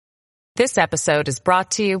This episode is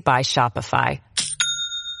brought to you by Shopify.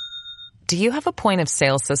 Do you have a point of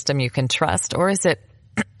sale system you can trust, or is it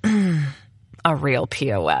a real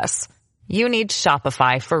POS? You need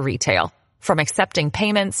Shopify for retail. From accepting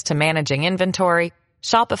payments to managing inventory,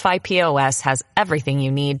 Shopify POS has everything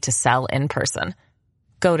you need to sell in person.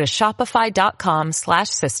 Go to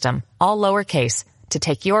shopify.com/system, all lowercase, to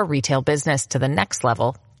take your retail business to the next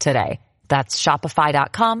level today. That's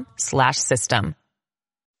shopify.com/system.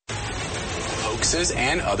 Hoaxes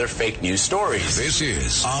and other fake news stories. This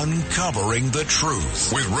is Uncovering the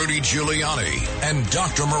Truth with Rudy Giuliani and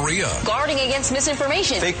Dr. Maria. Guarding against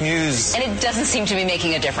misinformation. Fake news. And it doesn't seem to be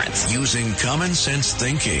making a difference. Using common sense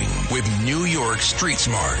thinking with New York street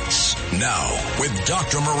smarts. Now, with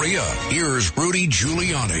Dr. Maria, here's Rudy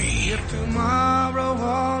Giuliani. If tomorrow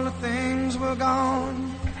all the things were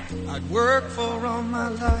gone I'd worked for all my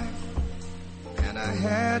life, and I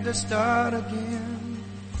had to start again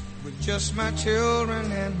with just my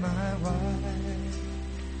children and my wife.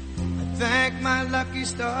 I thank my lucky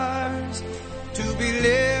stars to be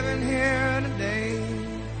living here today,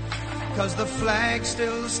 'cause the flag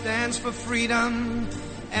still stands for freedom,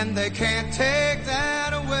 and they can't take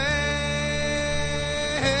that away.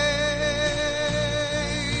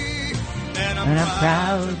 And I'm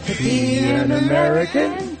proud to be an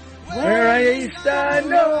American. Where I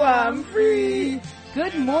know I'm free.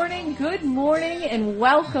 Good morning, and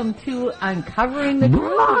welcome to Uncovering the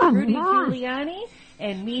Truth with Rudy Giuliani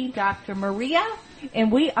and me, Dr. Maria. And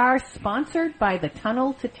we are sponsored by the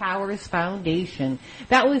Tunnel to Towers Foundation.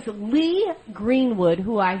 That was Lee Greenwood,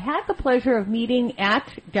 who I had the pleasure of meeting at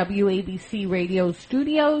WABC Radio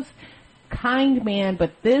Studios. Kind man,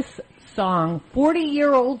 but this song,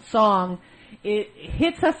 40-year-old song, it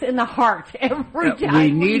hits us in the heart every time.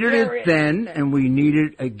 We needed it then, and we need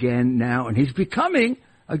it again now. And he's becoming,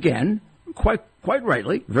 again, quite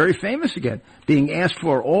rightly, very famous again, being asked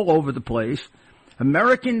for all over the place.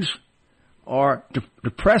 Americans are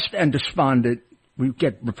depressed and despondent. We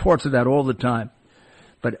get reports of that all the time.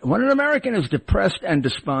 But when an American is depressed and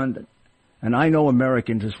despondent, and I know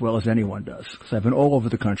Americans as well as anyone does, because I've been all over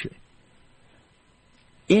the country,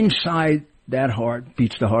 inside that heart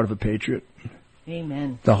beats the heart of a patriot.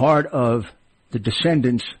 Amen. The heart of the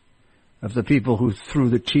descendants of the people who threw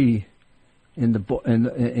the tea in the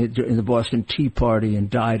Boston Tea Party and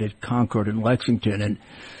died at Concord and Lexington and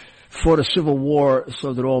fought a civil war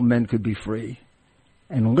so that all men could be free,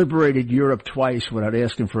 and liberated Europe twice without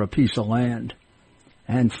asking for a piece of land,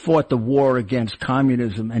 and fought the war against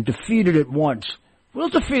communism and defeated it once. We'll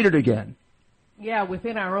defeat it again. Yeah,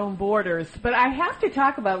 within our own borders. But I have to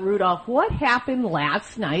talk about, Rudolph, what happened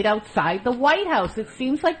last night outside the White House? It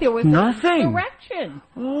seems like there was nothing. An insurrection.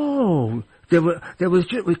 Oh, there was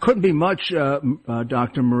just, it couldn't be much,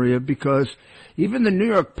 Dr. Maria, because even the New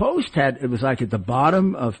York Post it was like at the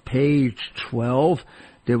bottom of page 12,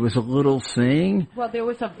 there was a little thing. Well, there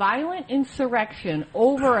was a violent insurrection.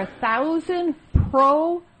 Over 1,000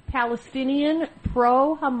 pro-Palestinian,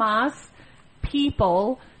 pro-Hamas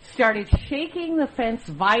people started shaking the fence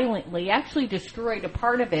violently, actually destroyed a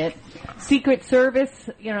part of it. Secret Service,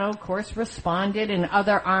 of course, responded, and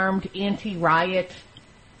other armed anti-riot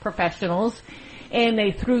professionals, and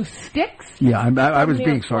they threw sticks. Yeah, I was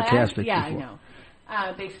being sarcastic. Yeah, before. I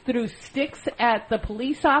know. They threw sticks at the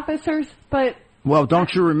police officers, but... Well,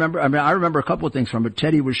 don't you remember? I mean, I remember a couple of things from it.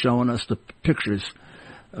 Teddy was showing us the pictures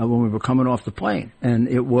when we were coming off the plane, and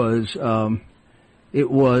it was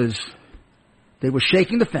they were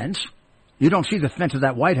shaking the fence. You don't see the fence of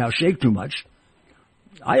that White House shake too much.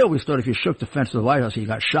 I always thought if you shook the fence of the White House, you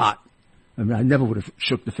got shot. I mean, I never would have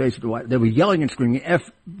shook the face of the White House. They were yelling and screaming, F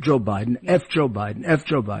Joe Biden, F Joe Biden, F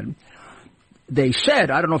Joe Biden. They said,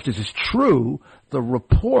 I don't know if this is true, the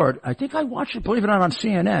report, I think I watched it, believe it or not, on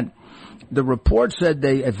CNN. The report said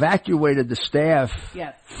they evacuated the staff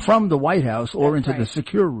from the White House or into the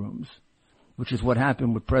secure rooms, which is what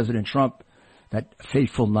happened with President Trump that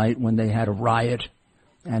fateful night when they had a riot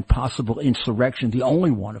and possible insurrection, the only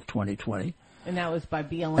one of 2020. And that was by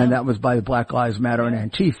BLM. And that was by Black Lives Matter and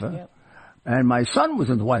Antifa. Yep. And my son was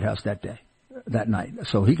in the White House that night.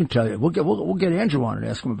 So he can tell you. We'll get Andrew on and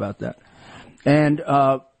ask him about that. And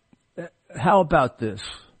how about this?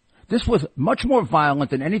 This was much more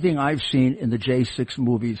violent than anything I've seen in the J6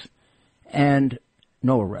 movies, and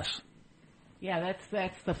no arrests. Yeah,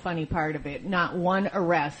 that's the funny part of it. Not one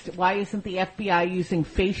arrest. Why isn't the FBI using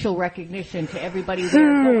facial recognition to everybody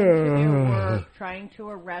there going to their work, trying to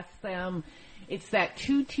arrest them? It's that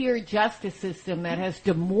two-tier justice system that has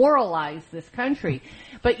demoralized this country.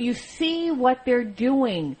 But you see what they're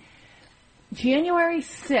doing. January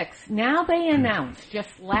 6th, now they announced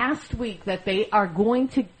just last week that they are going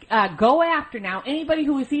to go after now anybody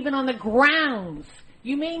who is even on the grounds.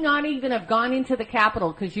 You may not even have gone into the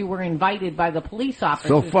Capitol because you were invited by the police officers.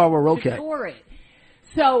 So far, we're okay. To tour it.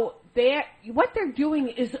 So what they're doing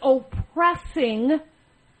is oppressing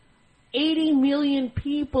 80 million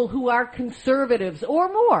people who are conservatives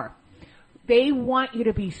or more. They want you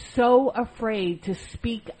to be so afraid to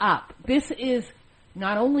speak up. This is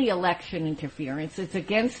not only election interference, it's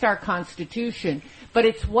against our Constitution, but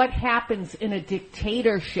it's what happens in a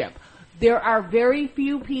dictatorship. There are very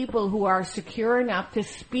few people who are secure enough to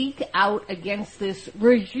speak out against this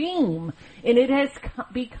regime, and it has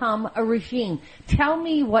become a regime. Tell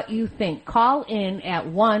me what you think. Call in at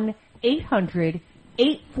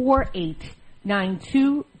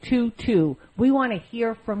 1-800-848-9222. We want to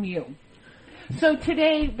hear from you. So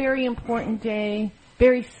today, very important day,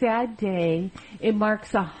 very sad day. It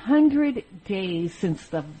marks 100 days since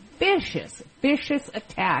the vicious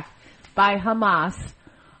attack by Hamas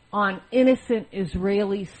on innocent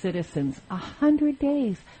Israeli citizens. 100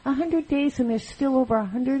 days. 100 days, and there's still over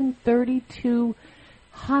 132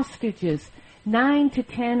 hostages. 9 to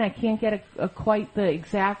 10, I can't get quite the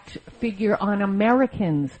exact figure on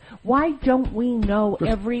Americans. Why don't we know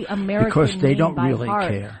every American because they name don't by really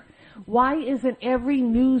heart? care. Why isn't every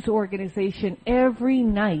news organization every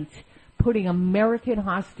night putting American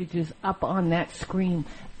hostages up on that screen?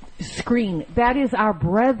 That is our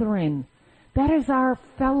brethren. That is our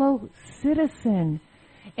fellow citizen.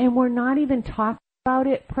 And we're not even talking about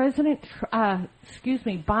it. Biden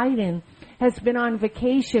has been on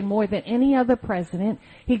vacation more than any other president.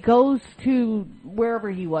 He goes to wherever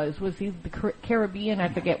he was. Was he the Caribbean? I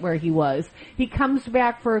forget where he was. He comes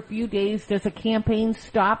back for a few days, does a campaign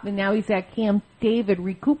stop, and now he's at Camp David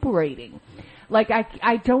recuperating. Like,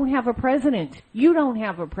 I don't have a president. You don't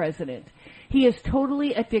have a president. He is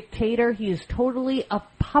totally a dictator. He is totally a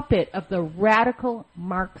puppet of the radical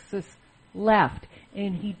Marxist left.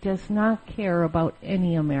 And he does not care about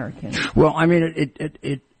any American. Well, I mean,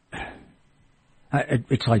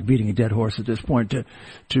 it's like beating a dead horse at this point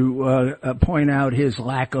to point out his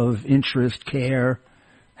lack of interest, care.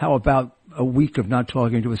 How about a week of not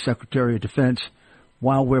talking to his Secretary of Defense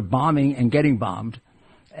while we're bombing and getting bombed?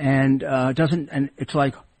 And it's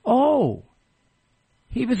like, oh,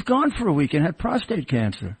 he was gone for a week and had prostate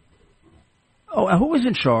cancer. Oh, who was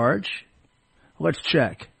in charge? Let's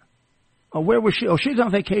check. Oh, where was she? Oh, she's on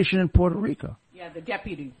vacation in Puerto Rico. Yeah, the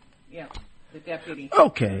deputy. Yeah, the deputy.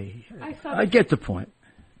 Okay. I get the point.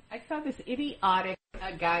 I saw this idiotic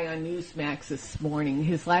guy on Newsmax this morning.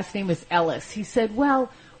 His last name is Ellis. He said, well,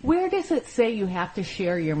 where does it say you have to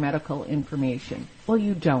share your medical information? Well,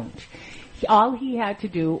 you don't. All he had to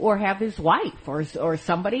do, or have his wife or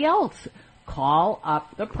somebody else call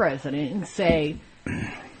up the president and say,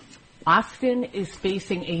 Austin is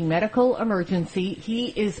facing a medical emergency. He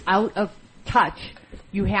is out of touch.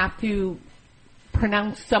 You have to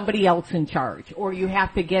pronounce somebody else in charge, or you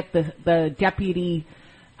have to get the deputy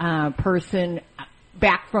person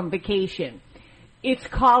back from vacation. It's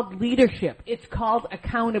called leadership. It's called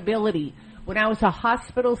accountability. When I was a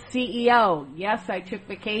hospital CEO, yes, I took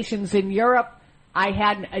vacations in Europe. I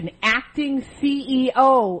had an acting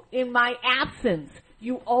CEO in my absence.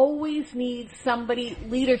 You always need somebody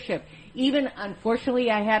leadership. Even, unfortunately,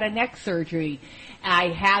 I had a neck surgery.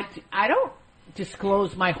 I don't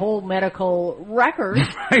disclose my whole medical record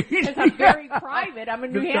because I'm very private. I'm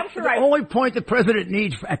in New Hampshire. The only point the president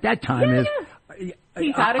needs at that time is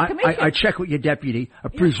he's out of commission. I check with your deputy.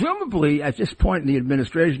 Presumably, at this point in the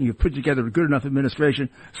administration, you've put together a good enough administration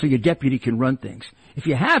so your deputy can run things. If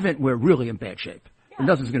you haven't, we're really in bad shape. And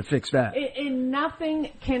nothing's going to fix that. And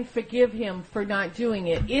nothing can forgive him for not doing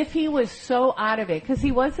it. If he was so out of it, because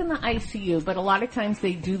he was in the ICU, but a lot of times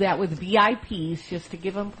they do that with VIPs just to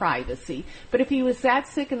give him privacy. But if he was that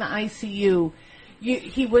sick in the ICU,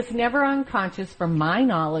 he was never unconscious. From my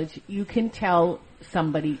knowledge, you can tell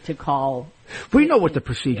somebody to call. We know what the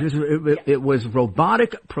procedure is. It was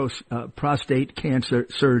robotic prostate cancer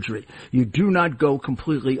surgery. You do not go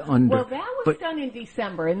completely under. Well, that was done in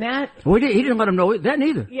December, and that... Well, he didn't let him know that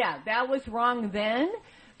neither. Yeah, that was wrong then,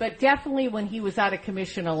 but definitely when he was out of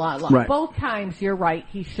commission a lot. Right. Both times, you're right,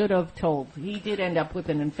 he should have told. He did end up with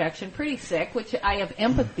an infection, pretty sick, which I have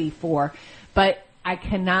empathy for, but I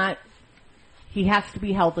cannot... He has to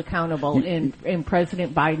be held accountable, and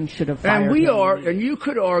President Biden should have fired him. And we are, and you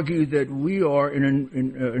could argue that we are,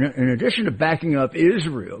 in addition to backing up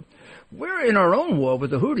Israel, we're in our own war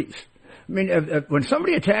with the Houthis. I mean, when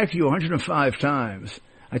somebody attacks you 105 times,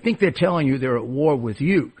 I think they're telling you they're at war with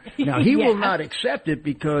you. Now, he Yeah. will not accept it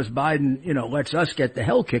because Biden, lets us get the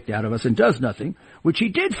hell kicked out of us and does nothing, which he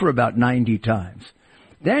did for about 90 times.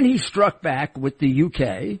 Then he struck back with the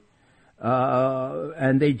UK,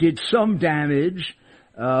 and they did some damage,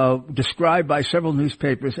 described by several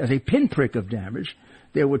newspapers as a pinprick of damage.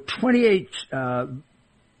 There were 28,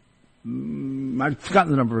 I've forgotten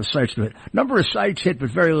the number of sites to hit. Number of sites hit, but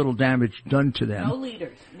very little damage done to them. No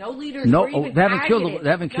leaders. No, were even they haven't killed. targeted. They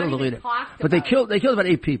haven't killed the Not even leader, talked but they about killed about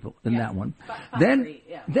 8 people in that one.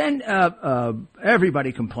 Then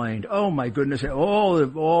everybody complained. Oh my goodness! All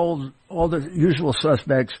the usual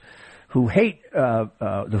suspects who hate the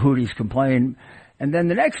Houthis complained, and then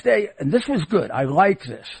the next day, and this was good. I like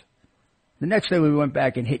this. The next day we went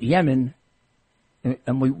back and hit Yemen,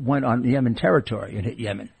 and we went on Yemen territory and hit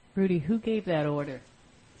Yemen. Rudy, who gave that order?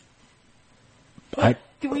 I-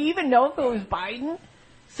 Do we even know if it was Biden?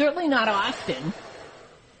 Certainly not Austin.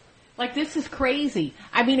 Like, this is crazy.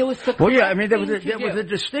 I mean, it was the Well, yeah, correct there thing was to a do.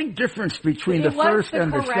 distinct difference between It the was first the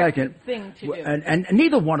and the correct second. thing to do. And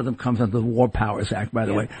neither one of them comes under the War Powers Act, by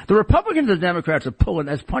the Yeah. way. The Republicans and the Democrats are pulling,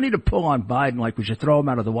 there's plenty to pull on Biden, like we should throw him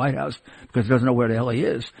out of the White House because he doesn't know where the hell he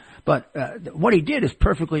is. But what he did is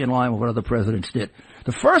perfectly in line with what other presidents did.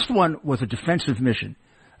 The first one was a defensive mission.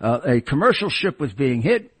 A commercial ship was being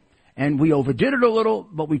hit, and we overdid it a little,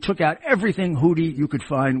 but we took out everything Houthi you could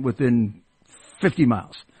find within 50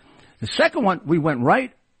 miles. The second one, we went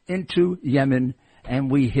right into Yemen, and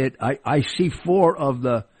we hit, I see 4 of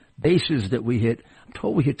the bases that we hit. I'm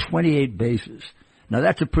told we hit 28 bases. Now,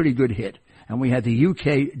 that's a pretty good hit. And we had the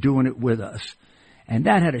UK doing it with us. And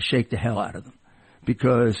that had to shake the hell out of them.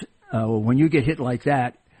 Because when you get hit like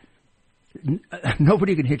that,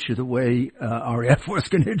 nobody can hit you the way our Air Force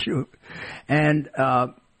can hit you. And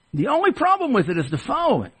the only problem with it is the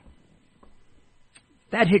following.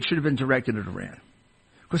 That hit should have been directed at Iran.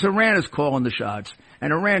 Because Iran is calling the shots.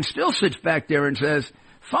 And Iran still sits back there and says,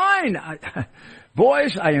 fine,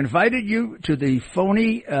 boys, I invited you to the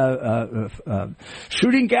phony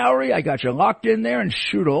shooting gallery. I got you locked in there and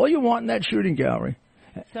shoot all you want in that shooting gallery.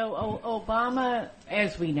 So Obama,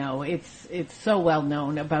 as we know, it's so well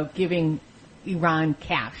known about giving Iran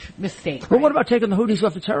cash. Mistake. Well, right? what about taking the Houthis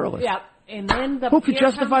off the terror list? Yeah. And then Who could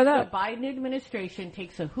justify that? The Biden administration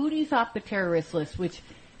takes the Houthis off the terrorist list, which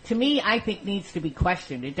to me I think needs to be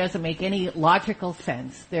questioned. It doesn't make any logical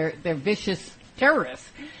sense. They're vicious terrorists.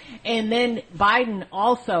 And then Biden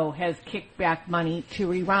also has kicked back money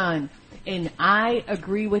to Iran. And I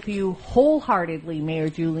agree with you wholeheartedly, Mayor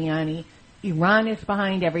Giuliani. Iran is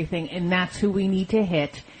behind everything, and that's who we need to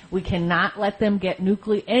hit. We cannot let them get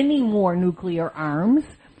any more nuclear arms.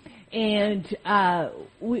 And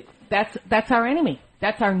that's our enemy.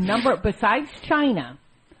 That's our number. Besides China,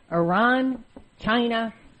 Iran,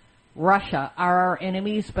 China, Russia are our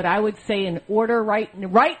enemies. But I would say in order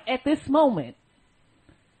right at this moment,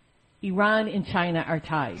 Iran and China are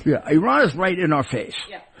tied. Yeah, Iran is right in our face.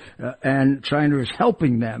 Yeah. And China is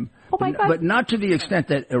helping them. Oh my God. But not to the extent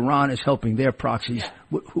that Iran is helping their proxies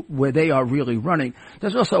where they are really running.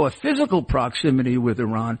 There's also a physical proximity with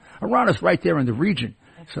Iran. Iran is right there in the region.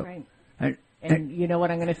 That's So, right. And you know what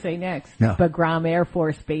I'm going to say next? No. Bagram Air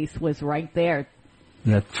Force Base was right there.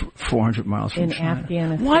 yeah, 400 miles from In China.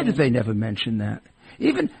 Afghanistan. Why did they never mention that?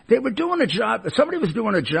 Even, they were doing a job, somebody was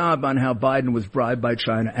doing a job on how Biden was bribed by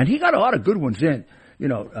China, and he got a lot of good ones in. You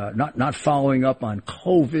know, not following up on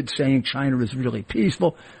COVID, saying China is really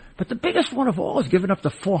peaceful. But the biggest one of all is giving up the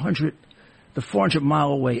 400 mile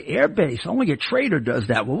away air base. Only a traitor does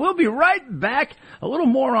that. Well, we'll be right back. A little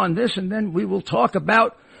more on this, and then we will talk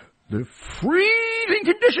about the freezing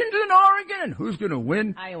conditions in Oregon and who's going to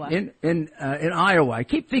win Iowa. in Iowa. I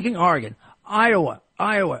keep thinking Oregon. Iowa.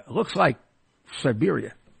 It looks like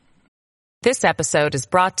Siberia. This episode is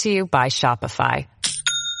brought to you by Shopify.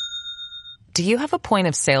 Do you have a point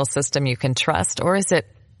of sale system you can trust, or is it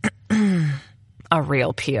a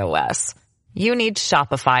real POS? You need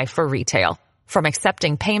Shopify for retail. From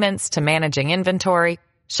accepting payments to managing inventory,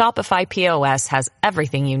 Shopify POS has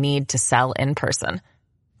everything you need to sell in person.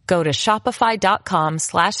 Go to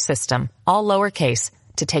shopify.com/system, all lowercase,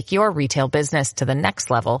 to take your retail business to the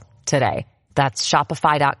next level today. That's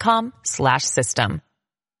shopify.com/system.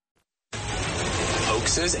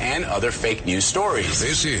 Hoaxes and other fake news stories.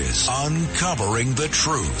 This is Uncovering the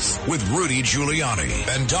Truth with Rudy Giuliani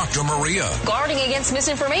and Dr. Maria. Guarding against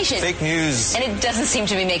misinformation. Fake news. And it doesn't seem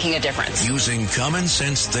to be making a difference. Using common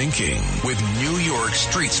sense thinking with New York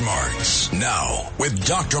Street Smarts. Now, with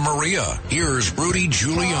Dr. Maria, here's Rudy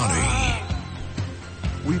Giuliani.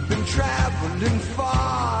 We've been traveling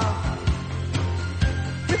far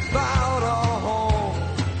without a home,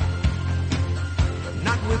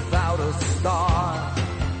 not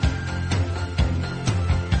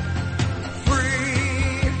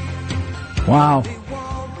Wow.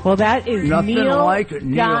 Well, that is Nothing Neil like it,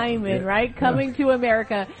 Neil. Diamond, right? Coming to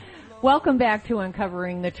America. Welcome back to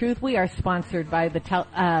Uncovering the Truth. We are sponsored by the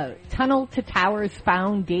Tunnel to Towers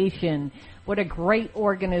Foundation. What a great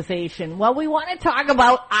organization. Well, we want to talk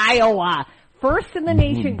about Iowa. First in the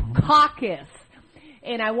nation caucus.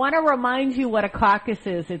 And I want to remind you what a caucus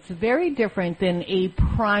is. It's very different than a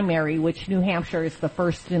primary, which New Hampshire is the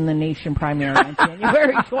first in the nation primary on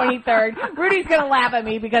January 23rd. Rudy's going to laugh at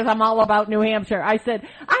me because I'm all about New Hampshire. I said,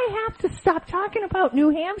 I have to stop talking about New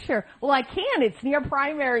Hampshire. Well, I can't. It's near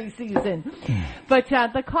primary season. But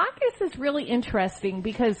the caucus is really interesting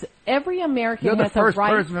because every American You're the has first a right.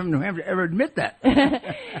 person from New Hampshire to ever admit that.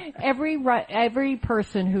 Every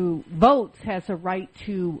person who votes has a right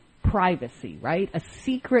to privacy, right? A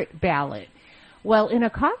secret ballot. Well, in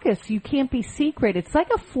a caucus, you can't be secret. It's like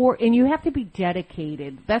and you have to be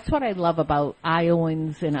dedicated. That's what I love about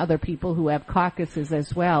Iowans and other people who have caucuses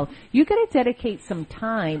as well. You got to dedicate some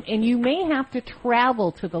time, and you may have to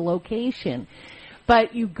travel to the location.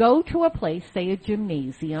 But you go to a place, say a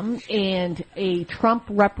gymnasium, and a Trump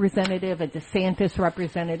representative, a DeSantis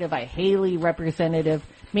representative, a Haley representative,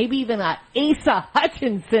 maybe even a Asa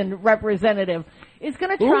Hutchinson representative is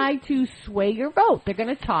going to try to sway your vote. They're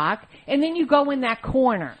going to talk, and then you go in that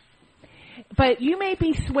corner. But you may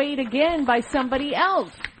be swayed again by somebody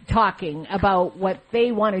else talking about what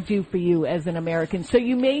they want to do for you as an American. So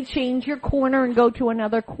you may change your corner and go to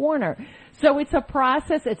another corner. So it's a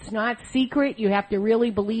process. It's not secret. You have to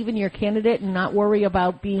really believe in your candidate and not worry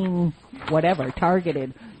about being whatever,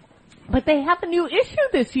 targeted. But they have a new issue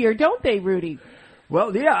this year, don't they, Rudy?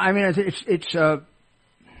 Well, yeah, I mean,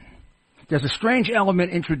 there's a strange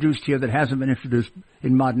element introduced here that hasn't been introduced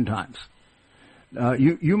in modern times.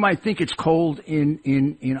 You might think it's cold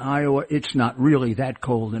in Iowa. It's not really that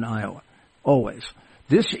cold in Iowa. Always.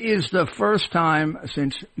 This is the first time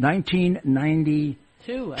since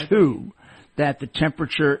 1992 that the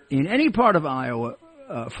temperature in any part of Iowa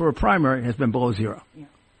for a primary has been below zero. Yeah.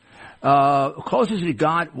 Closest it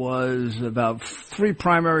got was about 3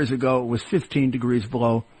 primaries ago. It was 15 degrees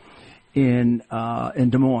below in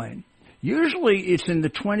Des Moines. Usually it's in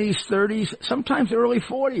the 20s, 30s, sometimes early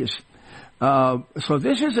 40s. So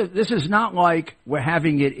this is not like we're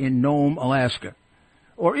having it in Nome, Alaska,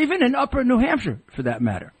 or even in Upper New Hampshire, for that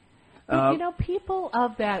matter. But, people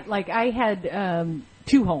of that, like I had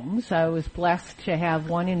 2 homes. I was blessed to have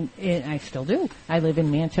one in I still do. I live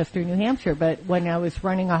in Manchester, New Hampshire, but when I was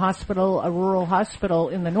running a rural hospital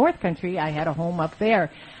in the North Country, I had a home up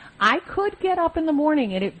there. I could get up in the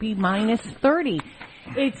morning and it'd be minus 30.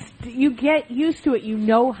 You get used to it. You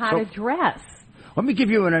know how to dress. Let me give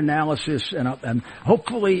you an analysis, and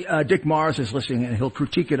hopefully Dick Morris is listening and he'll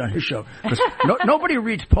critique it on his show. Nobody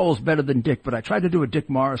reads polls better than Dick, but I tried to do a Dick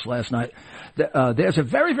Morris last night. There's a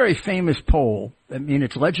very, very famous poll. I mean,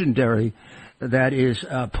 it's legendary. That is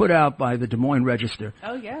put out by the Des Moines Register.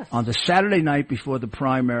 Oh, yes. On the Saturday night before the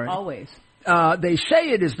primary. Always. They say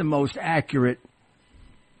it is the most accurate.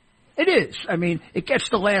 It is. I mean, it gets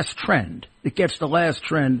the last trend. It gets the last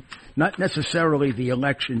trend, not necessarily the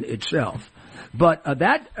election itself. But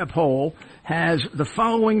that poll has the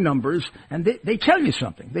following numbers, and they tell you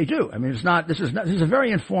something. They do. I mean, this is a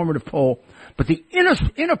very informative poll. But the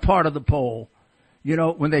inner part of the poll,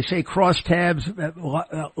 when they say crosstabs,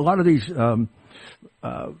 a lot of these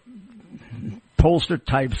pollster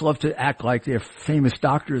types love to act like they're famous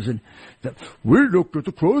doctors, and we looked at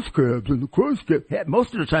the crosstabs and the crosstabs. Yeah,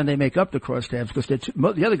 most of the time they make up the crosstabs because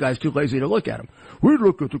the other guy's too lazy to look at them. We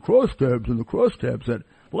looked at the crosstabs and the crosstabs said.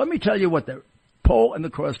 Well, let me tell you what the poll and the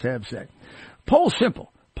crosstabs say. Poll's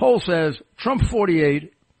simple. Poll says Trump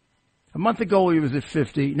 48. A month ago he was at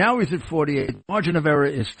 50. Now he's at 48. Margin of error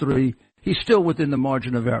is 3. He's still within the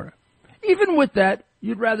margin of error. Even with that,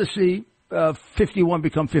 you'd rather see 51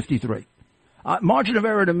 become 53. Margin of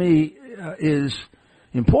error to me is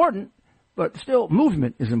important, but still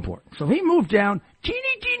movement is important. So he moved down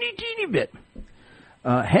teeny bit.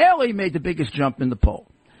 Haley made the biggest jump in the poll.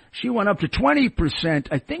 She went up to 20%.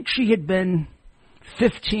 I think she had been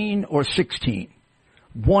 15 or 16,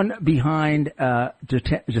 one behind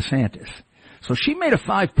DeSantis. So she made a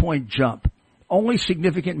 5-point jump. Only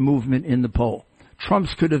significant movement in the poll.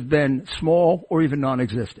 Trump's could have been small or even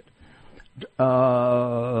non-existent.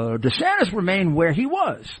 DeSantis remained where he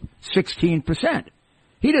was, 16%.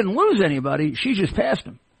 He didn't lose anybody. She just passed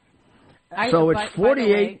him. So it's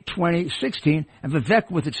 48, 20, 16, and Vivek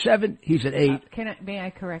was at 7. He's at 8. May I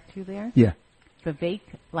correct you there? Yeah. Vivek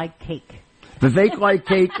like cake. Vivek like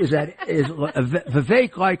cake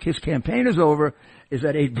Vivek like his campaign is over is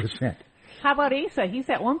at 8%. How about Asa? He's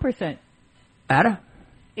at 1%. Ada?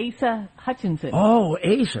 Asa Hutchinson. Oh,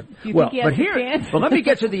 Asa. Do you think he has a chance? Well, let me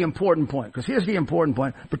get to the important point, because here's the important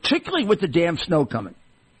point, particularly with the damn snow coming.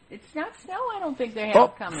 It's not snow, I don't think they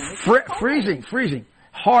have coming. It's freezing.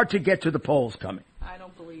 Hard to get to the polls coming. I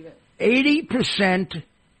don't believe it.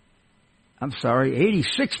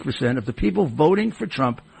 86% of the people voting for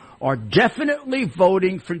Trump are definitely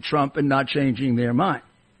voting for Trump and not changing their mind.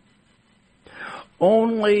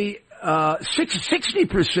 Only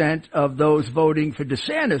 60% of those voting for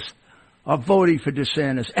DeSantis are voting for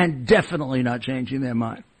DeSantis and definitely not changing their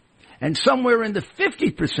mind. And somewhere in the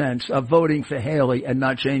 50% are voting for Haley and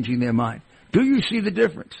not changing their mind. Do you see the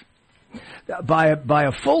difference? By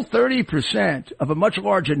a full 30% of a much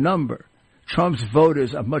larger number, Trump's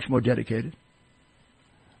voters are much more dedicated.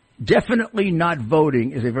 Definitely not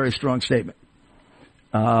voting is a very strong statement.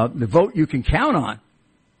 The vote you can count on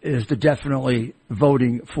is the definitely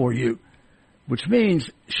voting for you, which means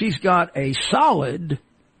she's got a solid,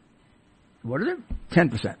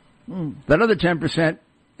 10%. That other 10%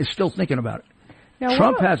 is still thinking about it. Now,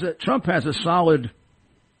 Trump has a solid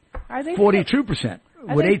 42%,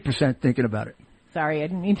 with 8% thinking about it. Sorry, I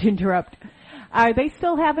didn't mean to interrupt. Are they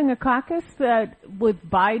still having a caucus with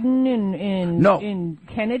Biden and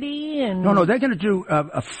Kennedy? No, they're going to do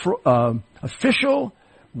official,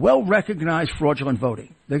 well-recognized fraudulent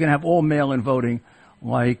voting. They're going to have all mail-in voting,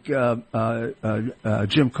 like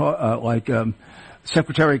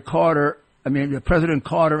Secretary Carter. President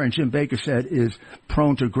Carter and Jim Baker said is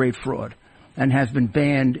prone to great fraud, and has been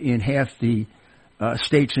banned in half the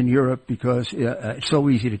states in Europe because it's so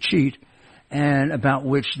easy to cheat. And about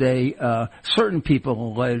which certain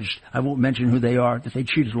people alleged, I won't mention who they are, that they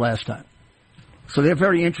cheated last time. So they're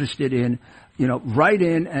very interested in, write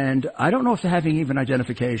in, and I don't know if they're having even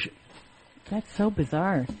identification. That's so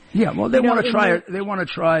bizarre. Yeah, well, they want to try it. They want to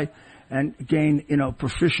try and gain,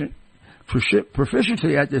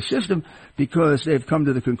 proficiency at this system because they've come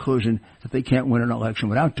to the conclusion that they can't win an election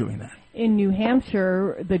without doing that. In New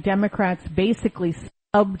Hampshire, the Democrats basically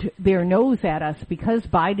stubbed their nose at us because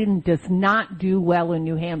Biden does not do well in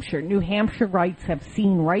New Hampshire. New Hampshireites have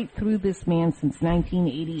seen right through this man since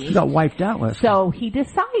 1988. He got wiped out last time. So he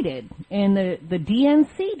decided, and the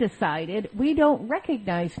DNC decided, we don't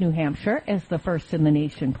recognize New Hampshire as the first in the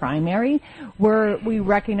nation primary, where we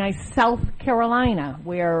recognize South Carolina,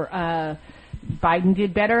 where Biden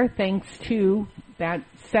did better thanks to that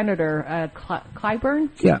Senator Clyburn.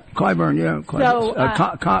 Yeah, Clyburn, yeah. Clyburn. So,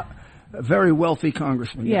 a very wealthy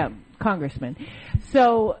congressman. Yeah, congressman.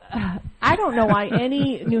 So I don't know why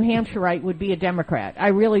any New Hampshireite would be a Democrat. I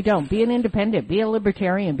really don't. Be an independent, be a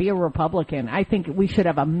libertarian, be a Republican. I think we should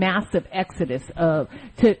have a massive exodus to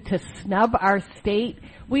snub our state.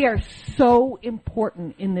 We are so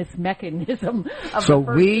important in this mechanism of the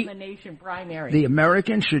first in the nation primary. The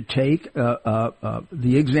Americans should take the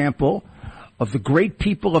example of the great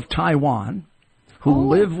people of Taiwan who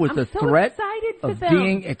live with the threat of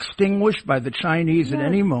being extinguished by the Chinese at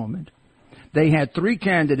any moment. They had 3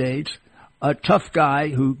 candidates, a tough guy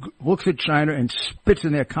who looks at China and spits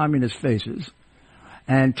in their communist faces,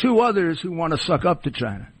 and 2 others who want to suck up to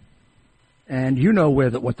China. And you know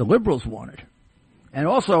what the liberals wanted. And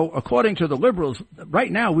also, according to the liberals,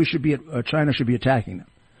 right now China should be attacking them.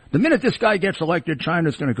 The minute this guy gets elected,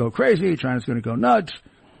 China's going to go crazy, China's going to go nuts.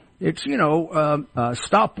 It's,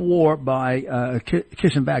 stop war by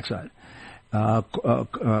kissing backside,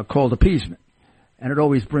 called appeasement. And it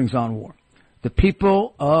always brings on war. The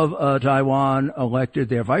people of Taiwan elected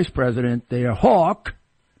their vice president. They are hawk.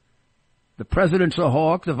 The president's a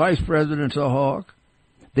hawk. The vice president's a hawk.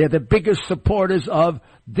 They're the biggest supporters of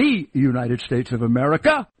the United States of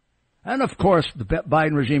America. And, of course, the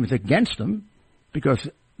Biden regime is against them because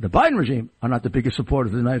the Biden regime are not the biggest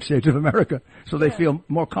supporters of the United States of America, so they feel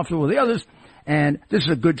more comfortable with the others, and this is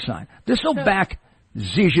a good sign. This will back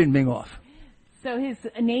Xi Jinping off. So his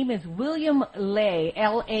name is William Lai,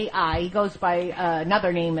 L-A-I. He goes by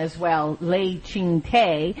another name as well, Lai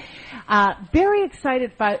Ching-te. Very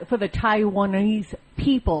excited for the Taiwanese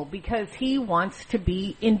people because he wants to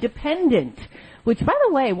be independent. Which, by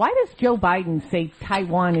the way, why does Joe Biden say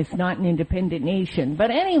Taiwan is not an independent nation? But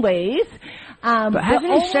anyways, but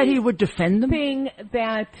hasn't he said he would defend them? The thing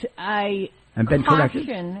that I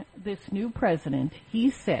caution this new president, he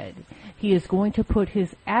said he is going to put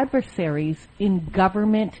his adversaries in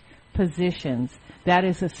government positions. That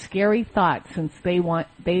is a scary thought since they want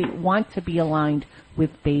to be aligned with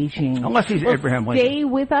Beijing. Unless he's Abraham Lincoln. Stay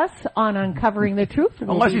with us on Uncovering the Truth.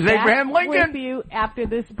 Unless he's Abraham Lincoln. With you after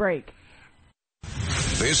this break.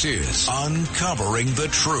 This is Uncovering the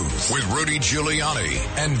Truth with Rudy Giuliani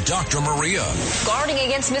and Dr. Maria. Guarding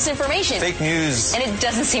against misinformation. Fake news. And it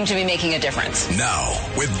doesn't seem to be making a difference. Now,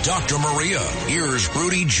 with Dr. Maria, here's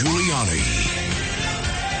Rudy Giuliani.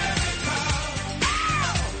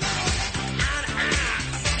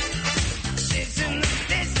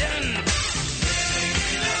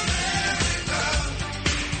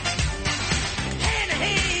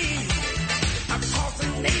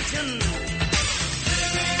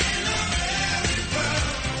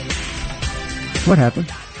 What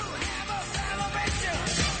happened?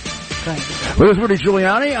 Well, this is Rudy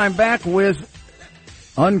Giuliani. I'm back with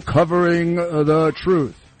Uncovering the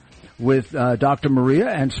Truth with Dr. Maria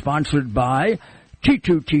and sponsored by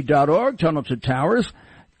T2T.org, Tunnel to Towers.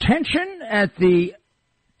 Tension at the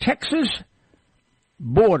Texas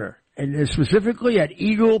border, and specifically at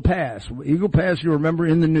Eagle Pass. Eagle Pass, you remember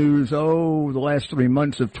in the news, the last 3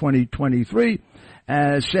 months of 2023,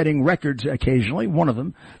 setting records occasionally, one of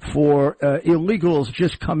them, for illegals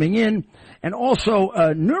just coming in, and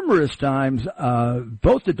also numerous times,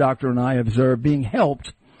 both the doctor and I observed being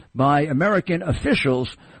helped by American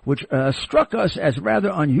officials, which struck us as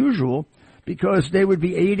rather unusual because they would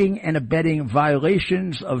be aiding and abetting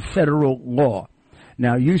violations of federal law.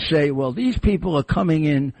 Now, you say, well, these people are coming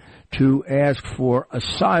in to ask for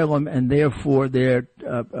asylum, and therefore they're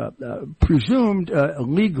presumed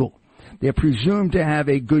legal. They're presumed to have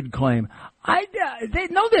a good claim.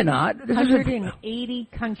 No, they're not. 180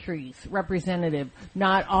 countries representative.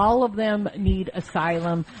 Not all of them need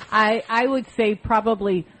asylum. I would say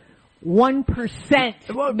probably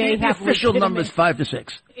 1% may have official number is 5 to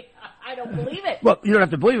 6. I don't believe it. Well, you don't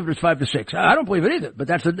have to believe it if it's 5 to 6. I don't believe it either. But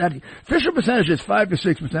that official percentage is 5 to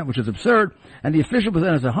 6%, which is absurd. And the official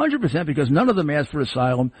percentage is 100% because none of them ask for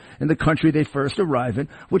asylum in the country they first arrive in,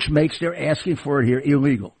 which makes their asking for it here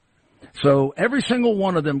illegal. So every single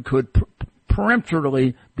one of them could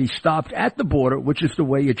peremptorily be stopped at the border, which is the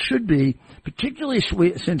way it should be, particularly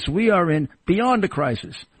since we are beyond a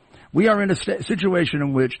crisis. We are in a situation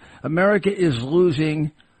in which America is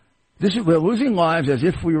losing. We're losing lives as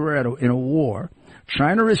if we were in a war.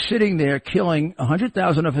 China is sitting there killing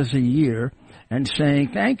 100,000 of us a year and saying,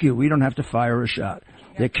 thank you, we don't have to fire a shot.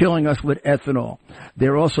 They're killing us with ethanol.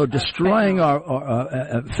 They're also destroying our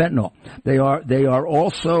fentanyl. They are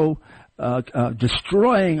also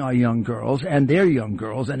destroying our young girls and their young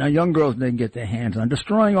girls, and our young girls didn't get their hands on,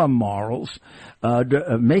 destroying our morals,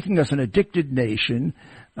 making us an addicted nation,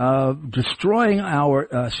 destroying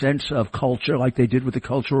our sense of culture like they did with the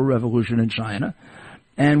Cultural Revolution in China.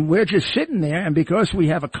 And we're just sitting there, and because we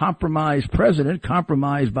have a compromised president,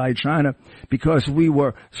 compromised by China, because we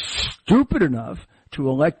were stupid enough to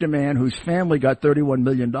elect a man whose family got $31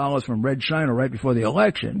 million from Red China right before the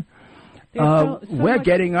election, we're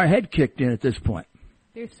getting our head kicked in at this point.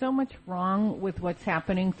 There's so much wrong with what's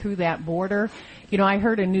happening through that border. You know, I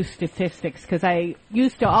heard a new statistics because I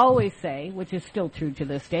used to always say, which is still true to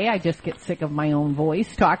this day, I just get sick of my own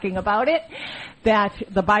voice talking about it, that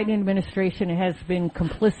the Biden administration has been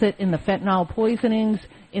complicit in the fentanyl poisonings,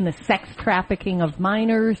 in the sex trafficking of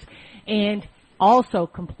minors, and also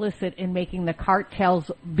complicit in making the cartels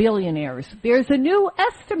billionaires. There's a new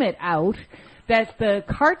estimate out that the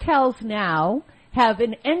cartels now have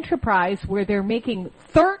an enterprise where they're making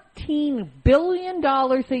 $13 billion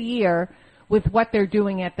a year with what they're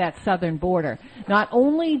doing at that southern border. Not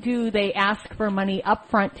only do they ask for money up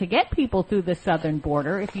front to get people through the southern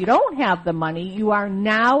border, if you don't have the money, you are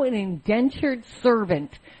now an indentured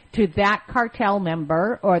servant to that cartel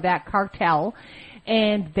member or that cartel,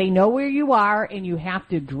 and they know where you are, and you have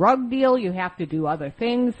to drug deal, you have to do other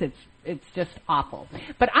things. It's just awful.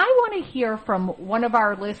 But I want to hear from one of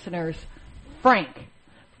our listeners, Frank.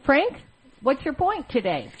 Frank, what's your point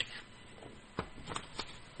today?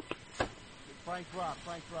 Frank dropped.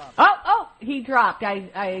 Oh, he dropped.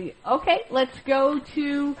 Okay, let's go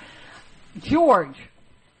to George.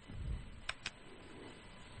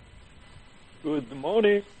 Good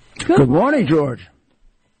morning. Good morning, George.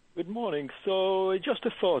 Good morning. So just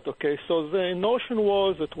a thought, okay? So the notion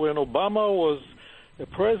was that when Obama was the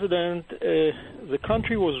president, the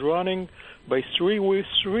country was running by three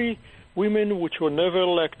women which were never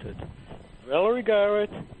elected: Valerie Garrett,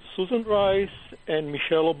 Susan Rice, and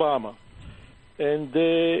Michelle Obama. And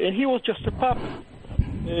he was just a puppet.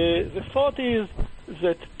 The thought is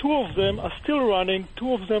that two of them are still running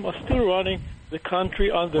the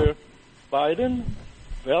country under Biden,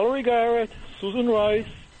 Valerie Garrett, Susan Rice,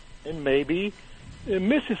 and maybe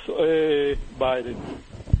Mrs. Biden.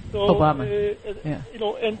 So, Obama.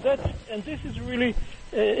 And this is really,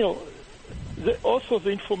 also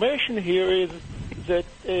the information here is that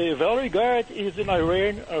Valerie Garrett is an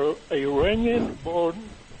Iranian-born.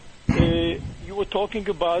 You were talking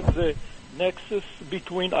about the nexus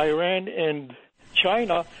between Iran and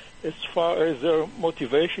China as far as their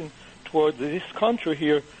motivation towards this country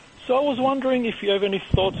here. So I was wondering if you have any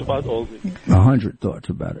thoughts about all this. 100 thoughts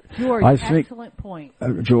about it. George, excellent point.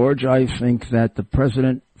 George, I think that the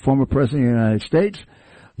former president of the United States,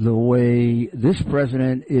 the way this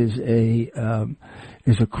president is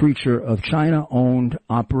a creature of China, owned,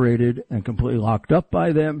 operated, and completely locked up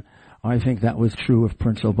by them. I think that was true of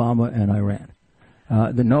Prince Obama and Iran.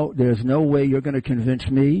 There's no way you're going to convince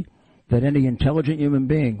me that any intelligent human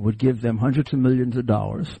being would give them hundreds of millions of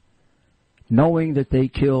dollars, knowing that they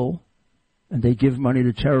kill and they give money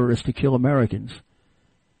to terrorists to kill Americans,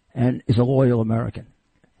 and is a loyal American.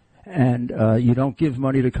 And you don't give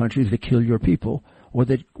money to countries that kill your people or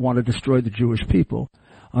that want to destroy the Jewish people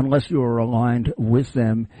unless you are aligned with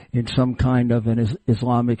them in some kind of an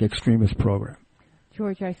Islamic extremist program.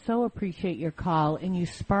 George, I so appreciate your call, and you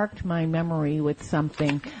sparked my memory with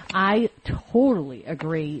something. I totally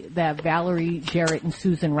agree that Valerie Jarrett and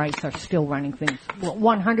Susan Rice are still running things.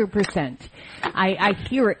 100%. I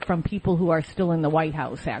hear it from people who are still in the White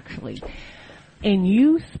House, actually. And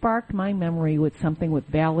you sparked my memory with something with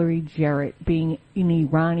Valerie Jarrett being an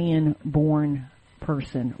Iranian-born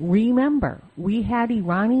person. Remember, we had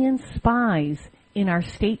Iranian spies in our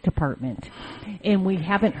State Department, and we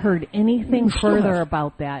haven't heard anything further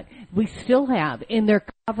about that. We still have, and they're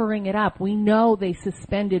covering it up. We know they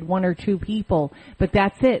suspended one or two people, but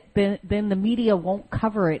that's it. Then the media won't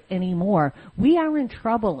cover it anymore. We are in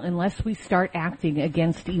trouble unless we start acting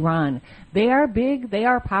against Iran. They are big, they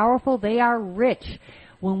are powerful, they are rich.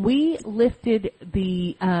 When we lifted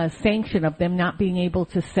the sanction of them not being able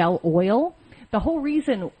to sell oil, the whole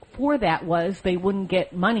reason for that was they wouldn't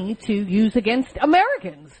get money to use against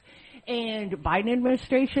Americans. And Biden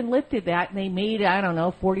administration lifted that, and they made,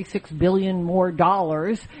 $46 billion more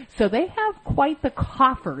dollars. So they have quite the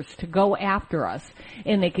coffers to go after us.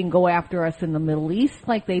 And they can go after us in the Middle East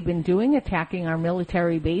like they've been doing, attacking our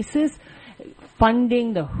military bases,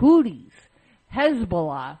 funding the Houthis,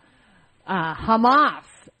 Hezbollah, Hamas.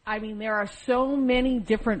 I mean, there are so many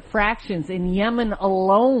different fractions. In Yemen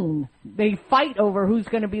alone, they fight over who's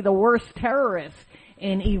going to be the worst terrorist,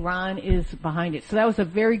 and Iran is behind it. So that was a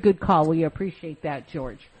very good call. We appreciate that,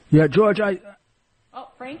 George. Yeah, George,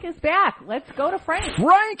 Frank is back. Let's go to Frank.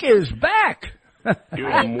 Frank is back!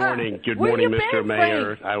 Good morning. Good morning, Mr.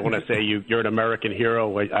 Mayor. I want to say you're an American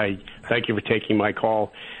hero. I thank you for taking my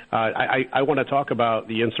call. I want to talk about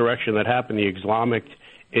the insurrection that happened, the Islamic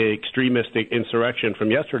extremistic insurrection from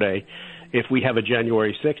yesterday. If we have a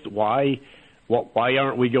January 6th, why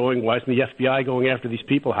aren't we going? Why isn't the FBI going after these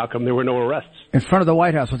people? How come there were no arrests? In front of the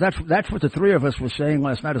White House. Well, that's what the three of us were saying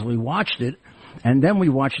last night as we watched it, and then we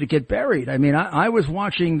watched it get buried. I mean, I was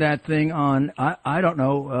watching that thing on, I don't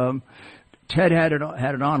know, Ted had it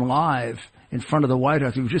on live in front of the White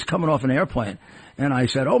House. He was just coming off an airplane. And I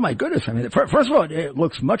said, oh my goodness. I mean, first of all, it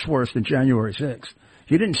looks much worse than January 6th.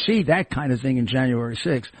 You didn't see that kind of thing in January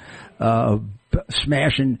 6th,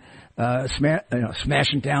 smashing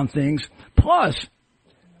down things. Plus,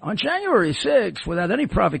 on January 6th, without any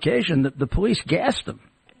provocation, the police gassed them.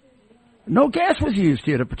 No gas was used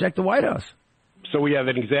here to protect the White House. So we have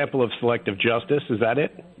an example of selective justice. Is that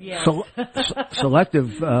it? Yes.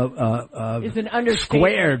 Selective, is an understatement.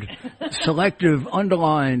 Squared, selective,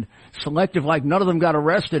 underlined, selective like none of them got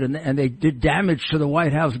arrested and they did damage to the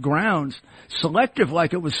White House grounds. Selective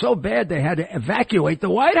like it was so bad they had to evacuate the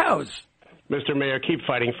White House. Mr. Mayor, keep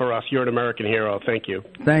fighting for us. You're an American hero. Thank you.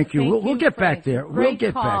 Thank you. We'll get Frank. back there. Great We'll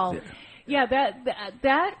get call. back there. Yeah,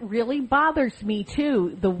 that really bothers me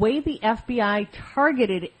too. The way the FBI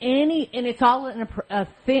targeted and it's all a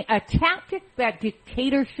tactic that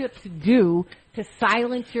dictatorships do to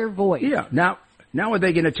silence your voice. Yeah. Now are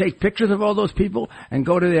they going to take pictures of all those people and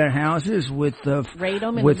go to their houses with 40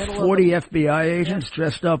 FBI agents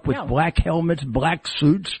dressed up with black helmets, black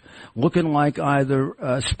suits, looking like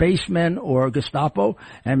either spacemen or Gestapo,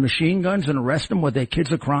 and machine guns, and arrest them while their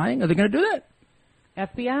kids are crying? Are they going to do that?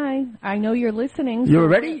 FBI, I know you're listening. You're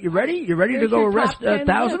ready? You ready to go arrest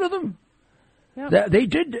 1,000 of them? Yep.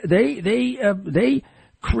 They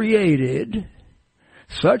created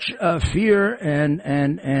such fear and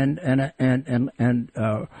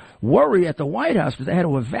worry at the White House that they had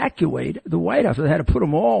to evacuate the White House. They had to put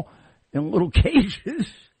them all in little cages,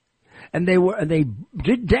 and they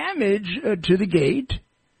did damage to the gate.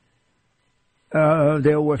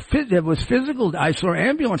 There was physical. I saw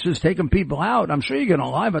ambulances taking people out. I'm sure you're going to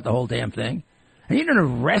lie about the whole damn thing. And you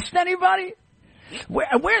didn't arrest anybody.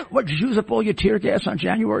 What, did you use up all your tear gas on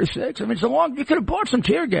January 6th? I mean, you could have bought some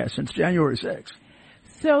tear gas since January 6th.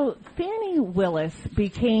 So Fani Willis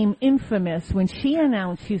became infamous when she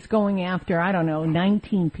announced she's going after,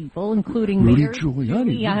 19 people, including Rudy Mayor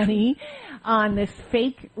Giuliani, on this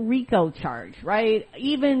fake RICO charge, right?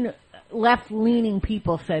 Even left-leaning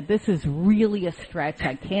people said, this is really a stretch.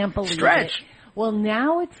 I can't believe it. Well,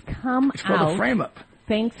 now it's come out. It's called a frame-up.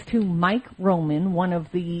 Thanks to Mike Roman, one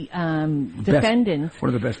of the defendants.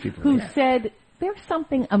 One of the best people. Who said, there's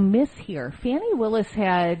something amiss here. Fani Willis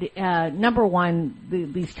had, number one,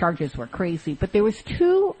 these charges were crazy, but there was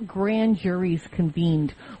 2 grand juries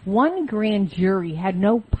convened. One grand jury had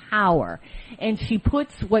no power, and she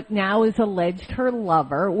puts what now is alleged her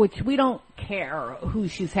lover, which we don't care who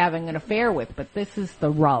she's having an affair with, but this is the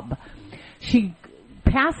rub. She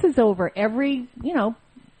passes over every,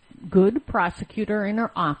 good prosecutor in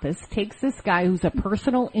her office, takes this guy who's a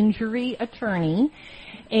personal injury attorney,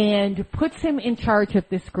 and puts him in charge of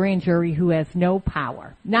this grand jury who has no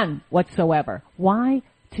power. None whatsoever. Why?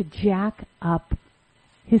 To jack up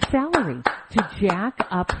his salary. To jack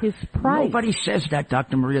up his price. Nobody says that,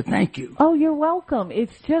 Dr. Maria. Thank you. Oh, you're welcome.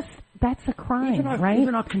 It's just, that's a crime, right?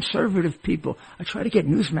 Even our conservative people, I try to get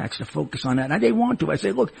Newsmax to focus on that, and they want to. I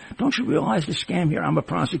say, look, don't you realize the scam here? I'm a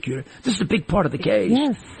prosecutor. This is a big part of the case.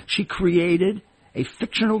 Yes. She created a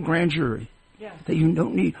fictional grand jury. Yeah. That you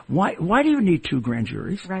don't need. Why do you need 2 grand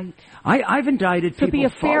juries? Right. I've indicted people. So the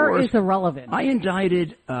affair is irrelevant. I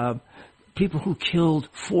indicted people who killed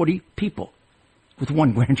 40 people with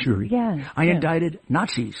 1 grand jury. Yeah. I indicted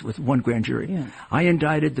Nazis with 1 grand jury. Yeah. I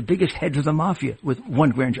indicted the biggest heads of the mafia with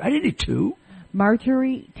 1 grand jury. I didn't need 2.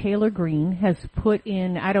 Marjorie Taylor Greene has put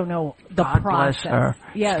in, the God process. Bless her.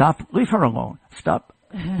 Yes. Stop. Leave her alone. Stop.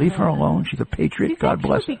 Leave her alone. She's a patriot. God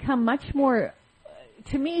bless her. She's become much more.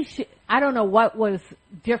 To me, I don't know what was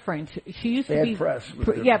different. She used to be, press.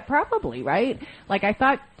 Probably, right? Like I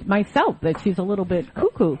thought myself that she's a little bit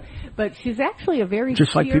cuckoo, but she's actually a very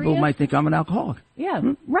just like serious, people might think I'm an alcoholic. Yeah,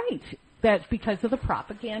 right. That's because of the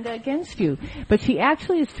propaganda against you. But she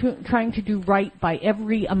actually is trying to do right by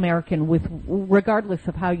every American, regardless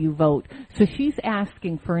of how you vote. So she's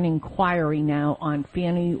asking for an inquiry now on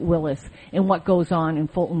Fani Willis and what goes on in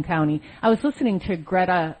Fulton County. I was listening to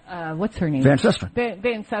Greta, what's her name? Van Susteren.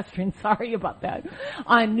 Van Susteren, sorry about that,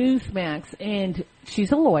 on Newsmax, and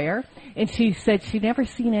she's a lawyer, and she said she'd never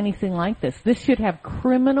seen anything like this. This should have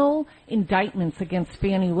criminal indictments against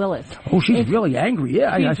Fani Willis. Oh, she's really angry.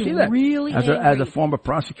 Yeah, I see that. Really angry. As a former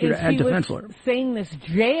prosecutor and defense lawyer. Saying this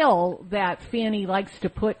jail that Fani likes to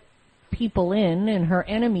put people in and her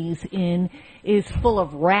enemies in is full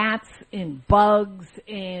of rats and bugs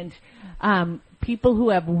and people who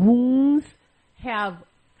have wounds have...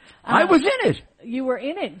 I was in it. You were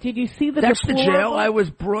in it. Did you see the That's deplorable... the jail I was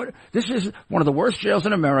brought... This is one of the worst jails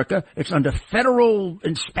in America. It's under federal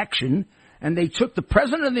inspection, and they took the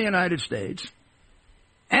President of the United States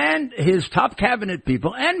and his top cabinet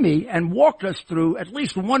people and me and walked us through at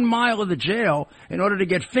least 1 mile of the jail in order to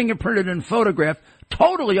get fingerprinted and photographed.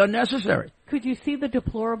 Totally unnecessary. Could you see the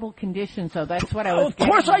deplorable conditions, though? That's what I was Of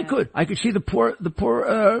course I could. I could see the poor,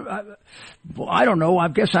 well, I don't know. I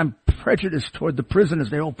guess I'm prejudiced toward the prisoners.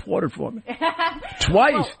 They all ported for me.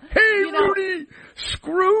 Twice. Well, hey, Rudy,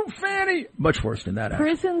 screw Fani. Much worse than that.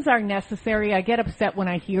 Prisons are necessary. I get upset when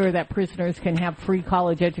I hear that prisoners can have free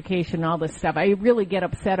college education and all this stuff. I really get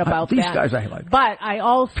upset about these that. These guys I like. But I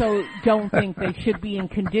also don't think they should be in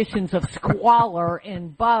conditions of squalor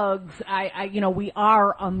and bugs. We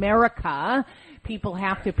are America. People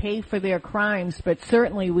have to pay for their crimes, but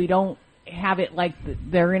certainly we don't have it like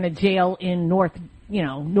they're in a jail in North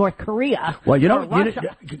Korea. Well,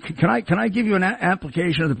 can I give you an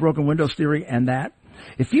application of the broken windows theory and that?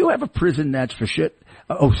 If you have a prison that's for shit,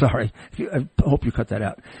 I hope you cut that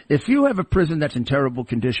out. If you have a prison that's in terrible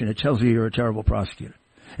condition, it tells you you're a terrible prosecutor.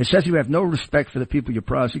 It says you have no respect for the people you're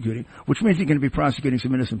prosecuting, which means you're going to be prosecuting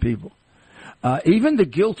some innocent people. Even the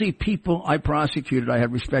guilty people I prosecuted, I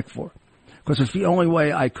had respect for. Because it's the only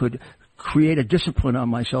way I could create a discipline on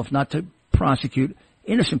myself not to prosecute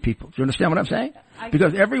innocent people. Do you understand what I'm saying?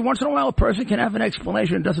 Because every once in a while a person can have an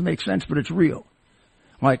explanation that doesn't make sense, but it's real.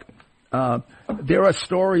 Like, there are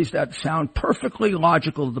stories that sound perfectly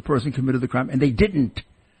logical that the person committed the crime, and they didn't.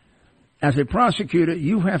 As a prosecutor,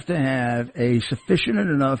 you have to have a sufficient and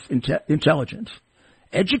enough intelligence,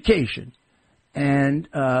 education, and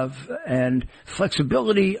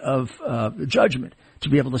flexibility of judgment to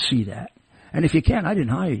be able to see that. And if you can't, I didn't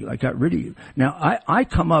hire you. I got rid of you. Now, I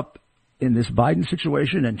come up in this Biden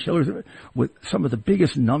situation and Hillary with some of the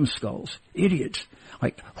biggest numbskulls, idiots.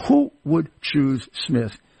 Like, who would choose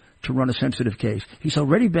Smith to run a sensitive case? He's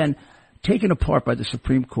already been taken apart by the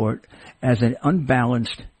Supreme Court as an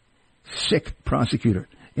unbalanced, sick prosecutor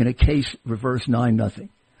in a case reversed 9-0.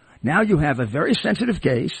 Now you have a very sensitive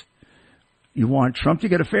case. You want Trump to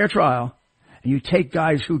get a fair trial, and you take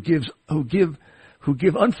guys who give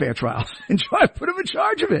unfair trials and try to put them in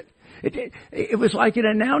charge of it. It was like an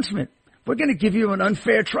announcement. We're going to give you an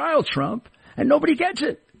unfair trial, Trump, and nobody gets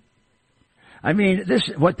it. I mean,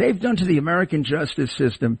 what they've done to the American justice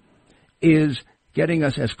system is getting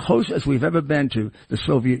us as close as we've ever been to the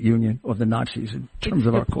Soviet Union or the Nazis in terms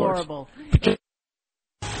of our courts.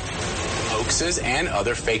 Hoaxes and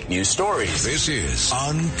other fake news stories. This is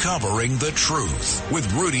Uncovering the Truth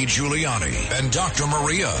with Rudy Giuliani and Dr.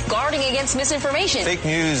 Maria. Guarding against misinformation. Fake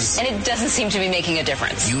news. And it doesn't seem to be making a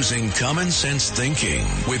difference. Using common sense thinking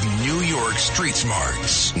with New York Street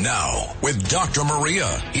Smarts. Now, with Dr. Maria,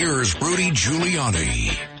 here's Rudy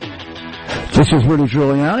Giuliani. This is Rudy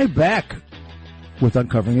Giuliani back with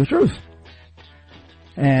Uncovering the Truth.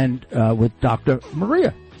 And with Dr.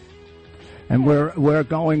 Maria. And we're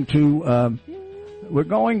going to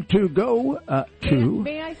go to.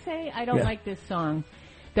 May I say I don't like this song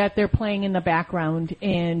that they're playing in the background,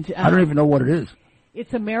 and I don't even know what it is.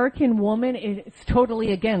 It's American Woman. It's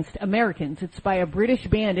totally against Americans. It's by a British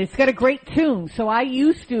band. It's got a great tune, so I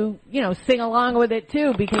used to, sing along with it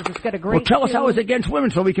too because it's got a great. Well, tell us tune. how it's against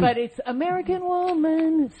women, so we can. But it's American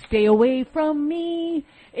Woman, stay away from me.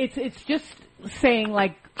 It's just saying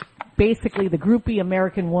like. Basically, the groupie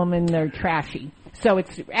American woman, they're trashy. So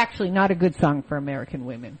it's actually not a good song for American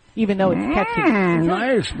women, even though it's catchy.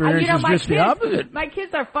 My experience is just the opposite. My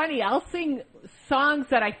kids are funny. I'll sing songs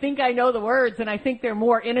that I think I know the words, and I think they're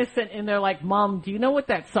more innocent, and they're like, Mom, do you know what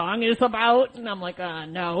that song is about? And I'm like,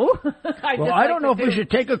 no. I don't know if we should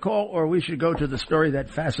take a call or we should go to the story that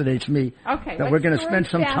fascinates me. Okay. That we're going to spend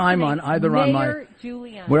some time on either on my...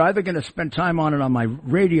 Giuliani. We're either going to spend time on it on my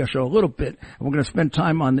radio show a little bit, and we're going to spend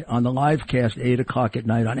time on the live cast 8 o'clock at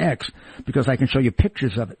night on X, because I can show you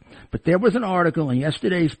pictures of it. But there was an article in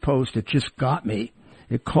yesterday's Post that just got me.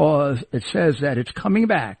 It says that it's coming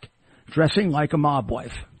back, dressing like a mob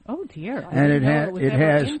wife. Oh dear! And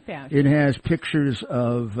it has pictures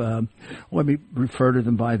of let me refer to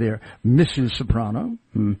them by their Mrs. Soprano.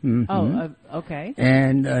 Okay.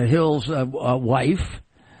 And Hill's wife.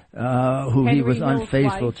 Who Henry he was Hill's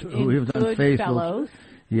unfaithful to. Who he was unfaithful. Fellows.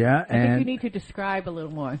 Yeah, I think you need to describe a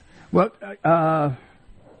little more. Well, can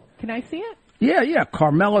I see it? Yeah,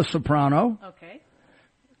 Carmela Soprano. Okay.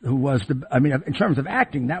 Who was in terms of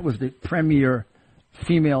acting, that was the premier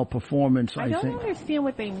female performance. I think. I don't understand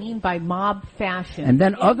what they mean by mob fashion. And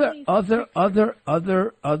then other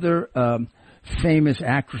famous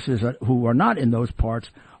actresses who are not in those parts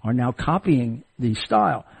are now copying the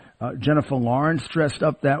style. Jennifer Lawrence dressed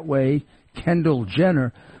up that way. Kendall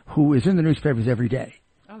Jenner, who is in the newspapers every day.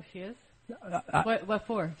 Oh, she is? What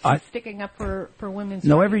for? She's sticking up for women's rights?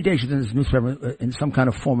 No, every day she's in this newspaper in some kind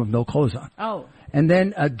of form of no clothes on. Oh. And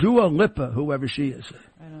then Dua Lipa, whoever she is.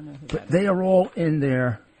 I don't know who but they are all in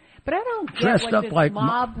there. But I don't dressed get what up this like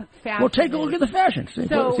mob fashion Well, take a look at the fashion. See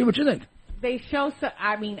what you think. They show,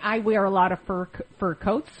 I wear a lot of fur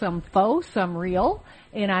coats, some faux, some real,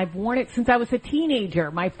 and I've worn it since I was a teenager.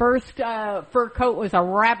 My first fur coat was a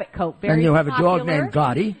rabbit coat. Very and you have popular, a dog named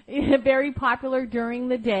Gotti. Very popular during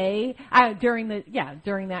the day, during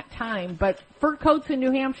that time. But fur coats in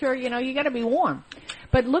New Hampshire, you got to be warm.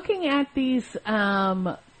 But looking at these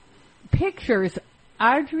pictures,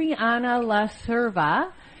 Adriana La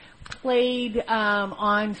Cerva played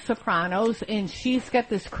on Sopranos, and she's got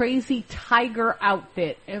this crazy tiger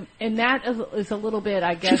outfit, and that is a little bit,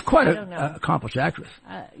 I guess. She's quite an accomplished actress.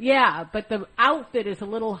 Yeah, but the outfit is a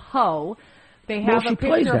little hoe. They have a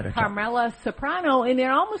picture of Carmela Soprano, and it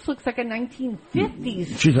almost looks like a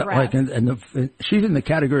 1950s She's dress. She's in the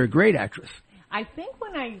category of great actress. I think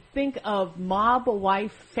when I think of mob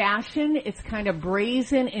wife fashion, it's kind of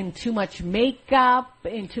brazen and too much makeup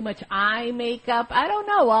and too much eye makeup. I don't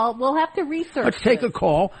know. We'll have to research. Let's take a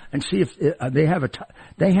call and see if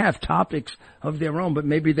they have topics of their own, but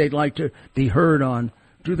maybe they'd like to be heard on.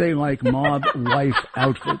 Do they like mob wife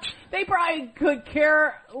outfits? They probably could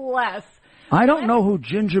care less. I don't know who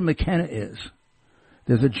Ginger McKenna is.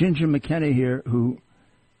 There's a Ginger McKenna here who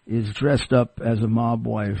is dressed up as a mob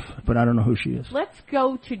wife, but I don't know who she is. Let's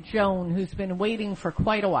go to Joan, who's been waiting for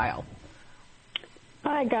quite a while.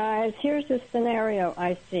 Hi, guys. Here's the scenario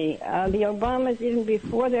I see. The Obamas, even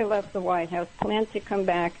before they left the White House, planned to come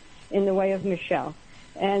back in the way of Michelle.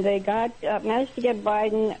 And they managed to get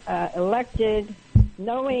Biden elected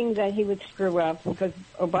knowing that he would screw up, because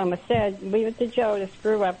Obama said, leave it to Joe to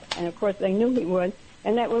screw up, and of course they knew he would,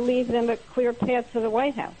 and that would leave them a clear path to the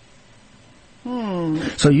White House.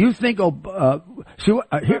 So you think, through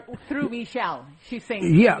Michelle, she's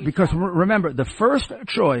saying. Yeah, because remember, the first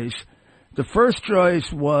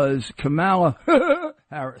choice was Kamala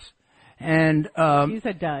Harris. And, she's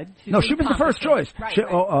a dud. She was the first choice. Right.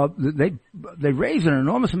 They raised an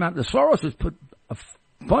enormous amount. The Soroses put a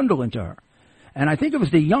bundle into her. And I think it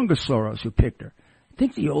was the youngest Soros who picked her. I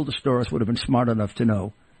think the oldest Soros would have been smart enough to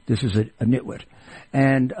know this is a nitwit.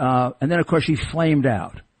 And then of course she flamed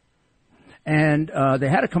out. And, they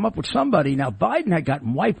had to come up with somebody. Now Biden had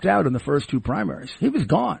gotten wiped out in the first two primaries. He was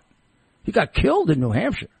gone. He got killed in New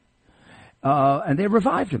Hampshire. And they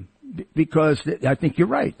revived him because I think you're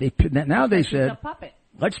right. Now they said,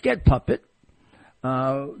 let's get Puppet.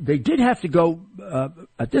 They did have to go,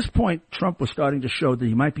 at this point, Trump was starting to show that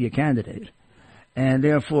he might be a candidate. And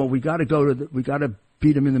therefore we gotta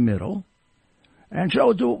beat him in the middle. And Joe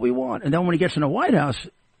will do what we want. And then when he gets in the White House,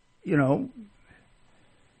 he'll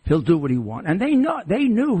do what he wants. And they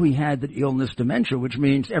knew he had the illness dementia, which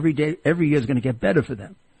means every year is going to get better for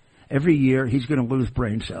them. Every year he's going to lose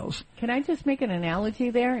brain cells. Can I just make an analogy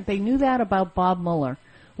there? They knew that about Bob Mueller.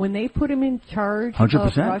 When they put him in charge 100%.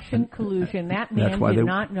 Of Russian collusion, that man did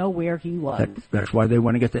not know where he was. That's why they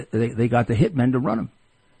want to get they got the hitmen to run him.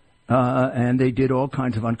 And they did all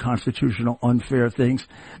kinds of unconstitutional, unfair things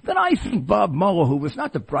that I think Bob Mueller, who was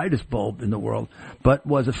not the brightest bulb in the world, but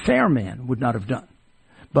was a fair man, would not have done.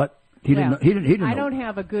 But he didn't know. I don't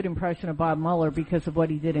have a good impression of Bob Mueller because of what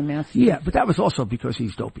he did in Massachusetts. Yeah, but that was also because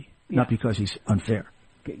he's dopey, not because he's unfair.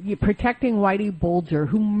 You're protecting Whitey Bulger,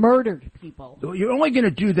 who murdered people. You're only going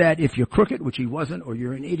to do that if you're crooked, which he wasn't, or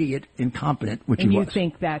you're an idiot, incompetent, which he was. And you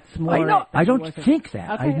think that's more... I know. I don't think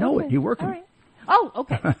that. Okay, I know it. You're working. All right. Oh,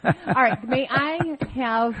 okay. All right. May I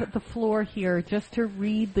have the floor here just to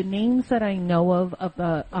read the names that I know of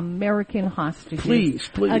the American hostages? Please.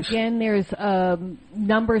 Again, there's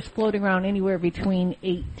numbers floating around anywhere between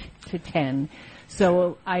 8 to 10.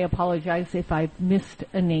 So I apologize if I've missed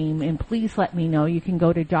a name, and please let me know. You can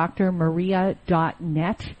go to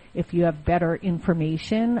drmaria.net if you have better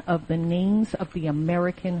information of the names of the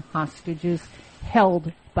American hostages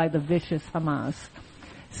held by the vicious Hamas.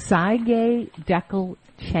 Saige Dekel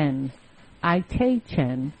Chen, Ite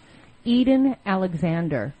Chen, Eden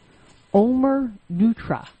Alexander, Omer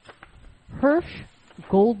Nutra, Hirsch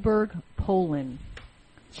Goldberg Poland,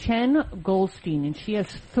 Chen Goldstein, and she has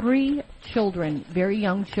 3 children, very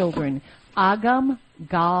young children, Agam,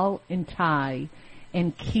 Gal, and Tai,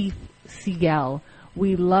 and Keith Siegel.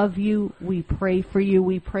 We love you. We pray for you.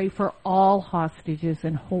 We pray for all hostages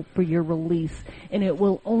and hope for your release. And it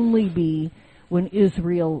will only be when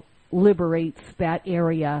Israel liberates that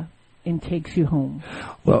area and takes you home.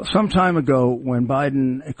 Well, some time ago when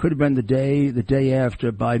Biden, it could have been the day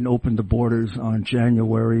after Biden opened the borders on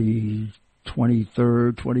January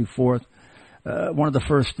 23rd, 24th, one of the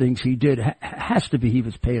first things he did has to be he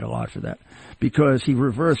was paid a lot for that because he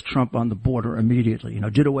reversed Trump on the border immediately,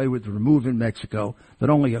 did away with the remove in Mexico that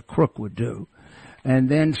only a crook would do. And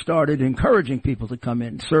then started encouraging people to come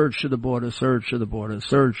in, surge to the border, surge to the border,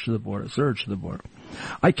 surge to the border, surge to the border.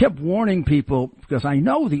 I kept warning people because I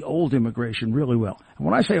know the old immigration really well. And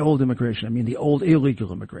when I say old immigration, I mean the old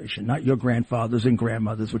illegal immigration, not your grandfathers and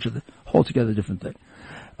grandmothers, which is a altogether different thing.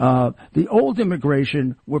 The old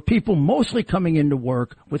immigration were people mostly coming into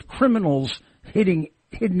work with criminals hidden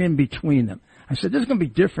in between them. I said, this is going to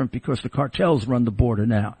be different because the cartels run the border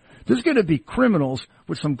now. There's going to be criminals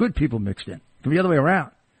with some good people mixed in. It's going to be the other way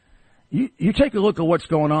around. You take a look at what's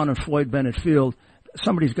going on in Floyd Bennett Field.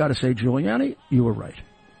 Somebody's got to say, Giuliani, you were right.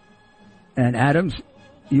 And Adams,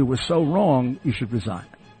 you were so wrong, you should resign.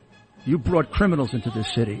 You brought criminals into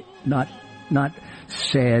this city, not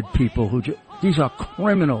sad people these are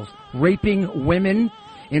criminals raping women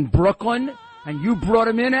in Brooklyn, and you brought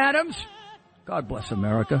them in, Adams? God bless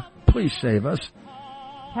America. Please save us.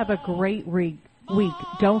 Have a great week.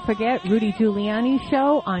 Don't forget Rudy Giuliani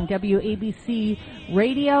show on WABC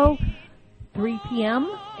Radio, 3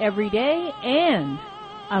 p.m. every day, and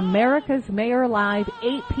America's Mayor Live,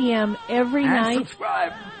 8 p.m. every night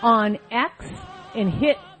subscribe on X, and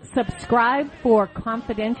hit subscribe for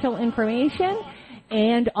confidential information,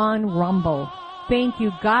 and on Rumble. Thank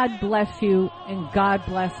you. God bless you, and God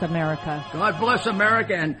bless America. God bless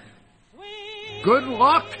America, and good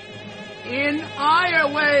luck in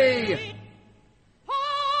Iowa.